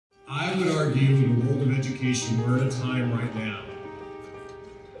would argue in the world of education, we're at a time right now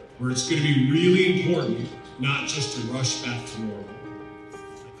where it's going to be really important not just to rush back to normal.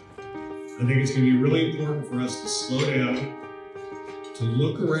 I think it's going to be really important for us to slow down, to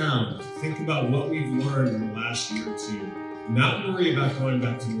look around, to think about what we've learned in the last year or two. Not worry about going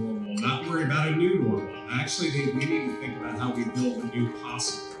back to normal, not worry about a new normal. Actually, I think we need to think about how we build a new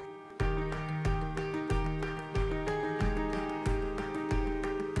possible.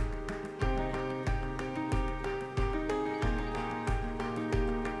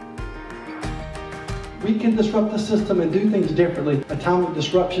 We can disrupt the system and do things differently. A time of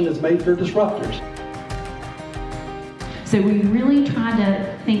disruption is made for disruptors. So we really try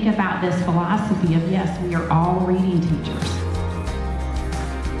to think about this philosophy of, yes, we are all reading teachers.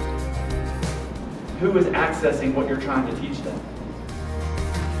 Who is accessing what you're trying to teach them?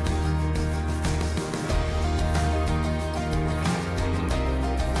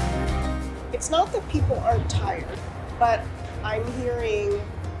 It's not that people aren't tired, but I'm hearing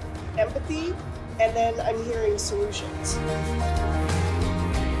empathy, and then I'm hearing solutions.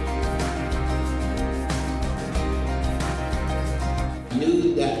 I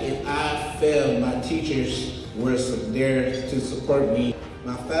knew that if I failed, my teachers were there to support me.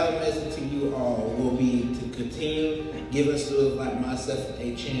 My final message to you all will be to continue giving students like myself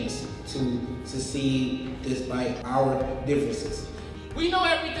a chance to succeed despite our differences. We know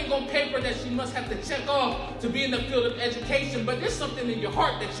everything on paper that you must have to check off to be in the field of education, but there's something in your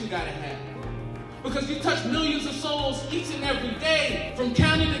heart that you gotta have. Because you touch millions of souls each and every day, from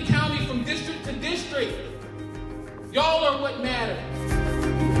county to county, from district to district. Y'all are what matter.